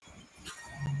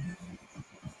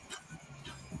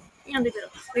Yang itu.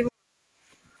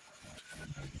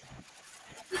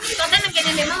 Konten yang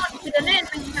kini memang videonya yang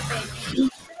HP.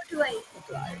 Dua.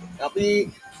 Tapi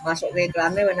masuk ke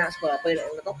iklannya enak sebab apa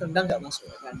ngetop tendang nggak masuk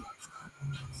kan.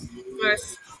 Terus.